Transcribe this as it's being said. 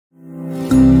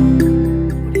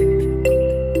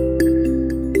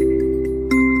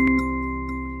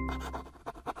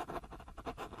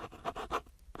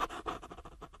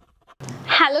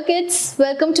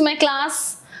welcome to my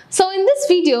class. So in this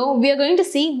video, we are going to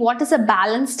see what is a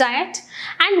balanced diet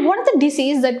and what are the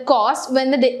diseases that cause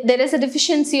when there is a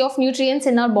deficiency of nutrients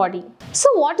in our body. So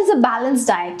what is a balanced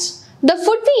diet? The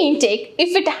food we intake,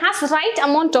 if it has right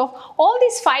amount of all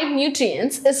these 5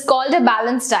 nutrients, is called a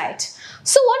balanced diet.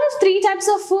 So what are 3 types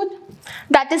of food?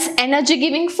 That is energy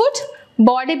giving food,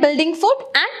 bodybuilding food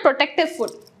and protective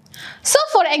food. So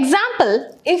for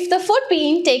example, if the food we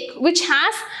intake which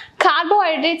has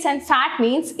carbohydrates and fat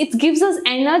means it gives us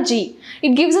energy.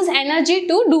 It gives us energy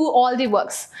to do all the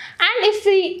works. And if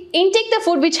we intake the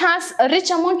food which has a rich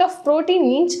amount of protein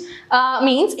means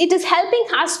it is helping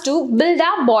us to build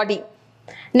our body.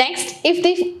 Next, if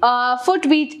the food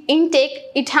we intake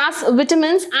it has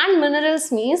vitamins and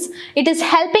minerals means it is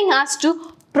helping us to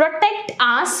protect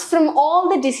us from all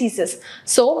the diseases.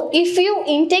 So if you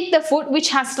intake the food which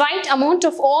has right amount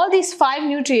of all these 5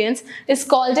 nutrients is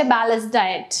called a balanced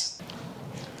diet.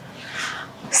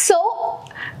 So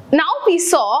now we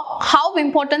saw how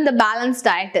important the balanced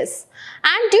diet is,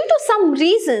 and due to some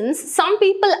reasons some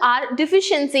people are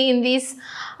deficiency in this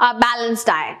balanced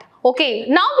diet. Okay,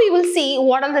 now we will see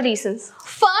what are the reasons.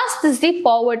 First is the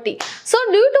poverty. So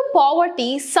due to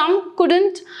poverty, some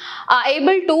couldn't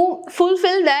able to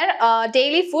fulfill their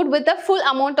daily food with the full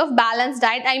amount of balanced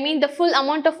diet. I mean the full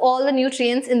amount of all the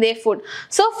nutrients in their food.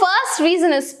 So first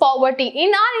reason is poverty.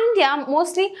 In our India,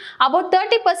 mostly about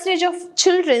 30% of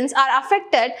children are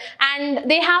affected and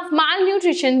they have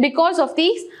malnutrition because of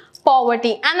these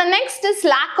poverty. And the next is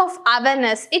lack of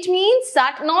awareness. It means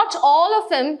that not all of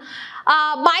them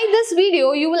by this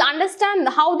video you will understand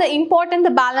how important the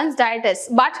balanced diet is,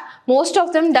 but most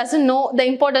of them doesn't know the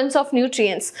importance of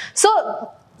nutrients. So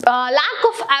lack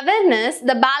of awareness,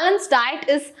 the balanced diet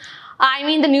is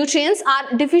the nutrients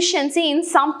are deficiency in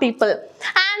some people.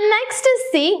 And next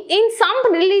is in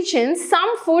some religions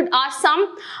some food or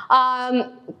some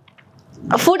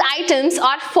food items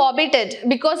are forbidden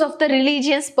because of the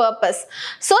religious purpose.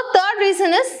 So third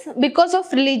reason is because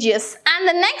of religious. And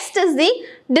the next is the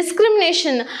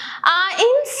discrimination.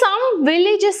 In some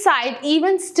villages side,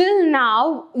 even still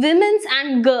now, women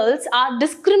and girls are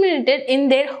discriminated in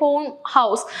their own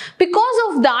house. Because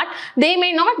of that, they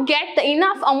may not get the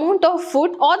enough amount of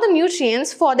food or the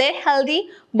nutrients for their healthy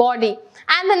body.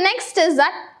 And the next is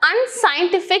that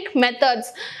unscientific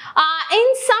methods.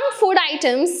 In some food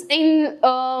items,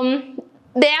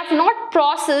 they have not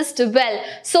processed well.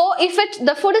 So if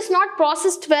the food is not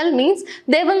processed well means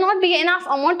there will not be enough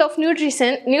amount of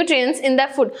nutrients in the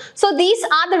food. So these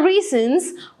are the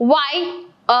reasons why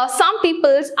some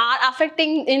people are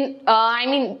affecting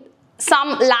in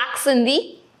some lacks in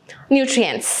the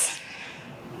nutrients.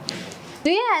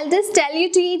 Do your elders tell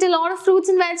you to eat a lot of fruits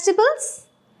and vegetables?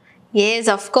 Yes,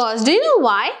 of course. Do you know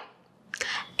why?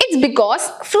 It's because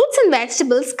fruits and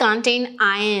vegetables contain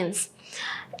ions.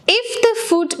 If the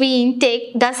food we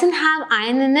intake doesn't have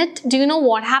iron in it, do you know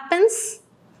what happens?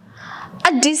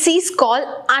 A disease called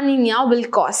anemia will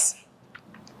cause.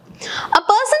 A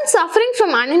person suffering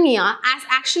from anemia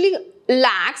actually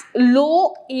lacks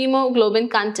low hemoglobin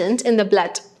content in the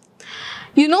blood.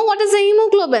 You know what is a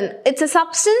hemoglobin? It's a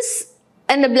substance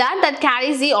in the blood that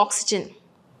carries the oxygen.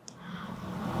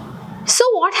 So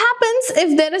what happens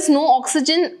if there is no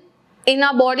oxygen in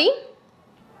our body?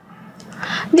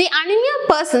 The anemia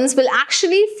persons will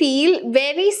actually feel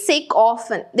very sick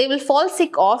often. They will fall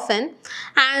sick often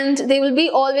and they will be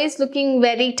always looking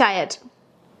very tired.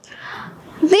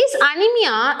 This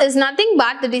anemia is nothing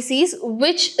but the disease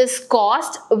which is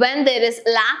caused when there is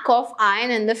lack of iron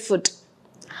in the food.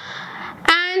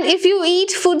 And if you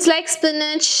eat foods like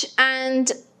spinach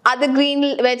and other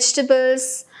green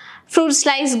vegetables, fruits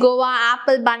like guava,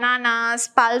 apple, bananas,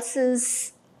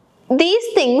 pulses, these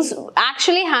things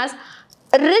actually has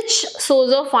a rich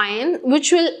source of iron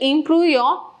which will improve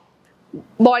your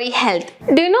body health.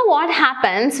 Do you know what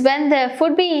happens when the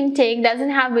food we intake doesn't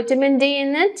have vitamin D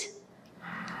in it?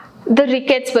 The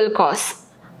rickets will cause.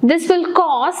 This will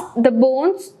cause the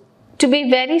bones to be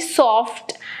very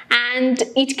soft and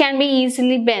it can be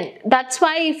easily bent. That's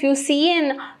why if you see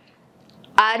in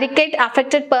ricket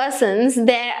affected persons,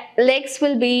 their legs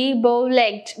will be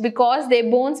bow-legged because their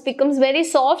bones becomes very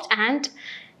soft and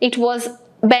it was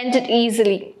bended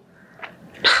easily.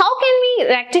 How can we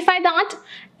rectify that?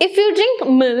 If you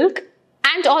drink milk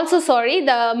and also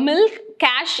the milk,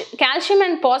 calcium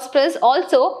and phosphorus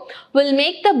also will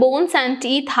make the bones and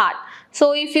teeth hard.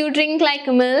 So if you drink like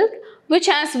milk which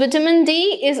has vitamin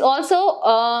D is also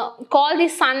called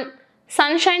the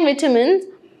sunshine vitamins,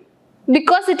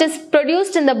 because it is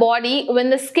produced in the body when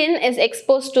the skin is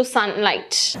exposed to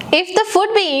sunlight. If the food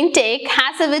we intake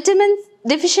has a vitamin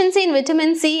deficiency in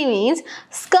vitamin C means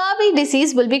scurvy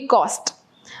disease will be caused.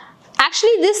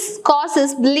 Actually, this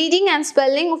causes bleeding and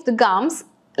swelling of the gums,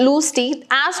 loose teeth,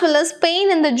 as well as pain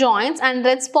in the joints and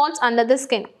red spots under the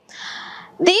skin.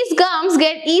 These gums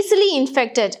get easily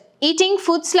infected. Eating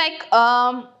foods like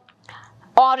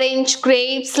orange,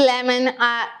 grapes, lemon,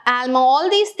 almond, all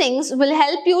these things will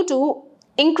help you to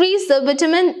increase the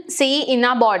vitamin C in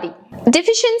our body.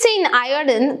 Deficiency in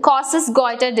iodine causes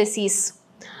goiter disease.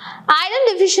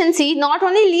 Iron deficiency not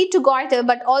only leads to goiter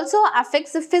but also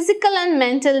affects the physical and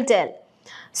mental health.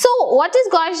 So what is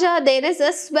goiter? There is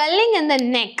a swelling in the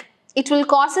neck. It will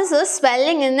cause a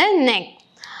swelling in the neck.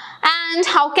 And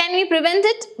how can we prevent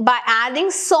it? By adding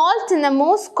salt in the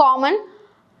most common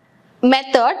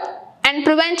method and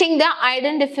preventing the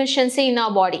iron deficiency in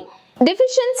our body.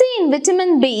 Deficiency in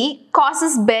vitamin B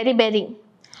causes beriberi.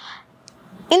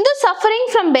 In those suffering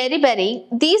from beriberi,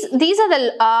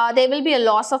 there will be a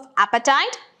loss of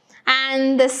appetite,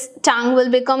 and this tongue will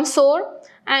become sore,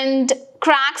 and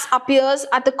cracks appears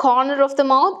at the corner of the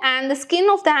mouth, and the skin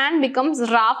of the hand becomes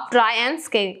rough, dry and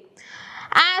scary.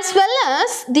 As well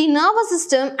as the nervous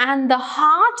system and the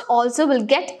heart also will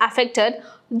get affected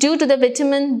due to the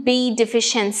vitamin B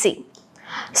deficiency.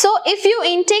 So if you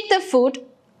intake the food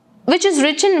which is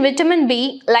rich in vitamin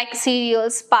B like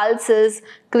cereals, pulses,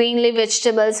 green leaf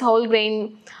vegetables, whole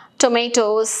grain,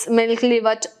 tomatoes, milk,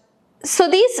 liver, so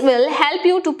these will help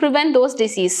you to prevent those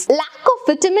diseases. Lack of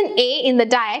vitamin A in the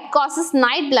diet causes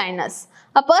night blindness.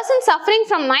 A person suffering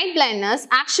from night blindness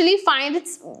actually finds it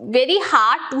very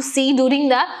hard to see during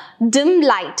the dim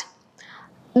light.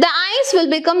 The eyes will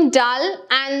become dull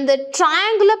and the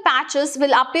triangular patches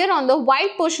will appear on the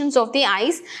white portions of the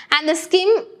eyes, and the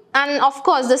skin, and of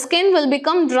course the skin will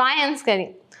become dry and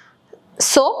scary.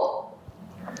 So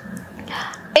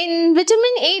in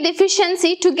vitamin A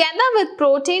deficiency together with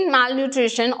protein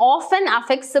malnutrition often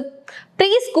affects the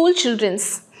preschool children.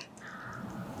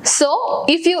 So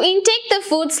if you intake the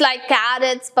foods like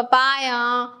carrots,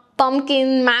 papaya,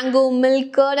 pumpkin, mango,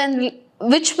 milk, curd, and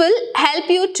which will help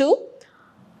you to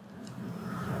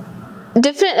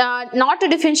not to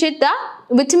differentiate the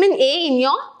vitamin A in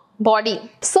your body.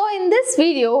 So in this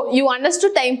video you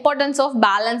understood the importance of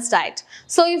balanced diet.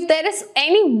 So if there is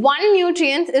any one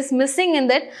nutrient is missing in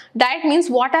that diet, means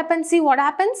what happens? See what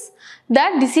happens?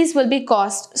 That disease will be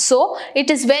caused. So it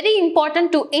is very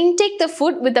important to intake the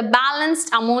food with a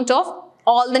balanced amount of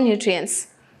all the nutrients.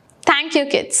 Thank you,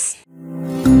 kids.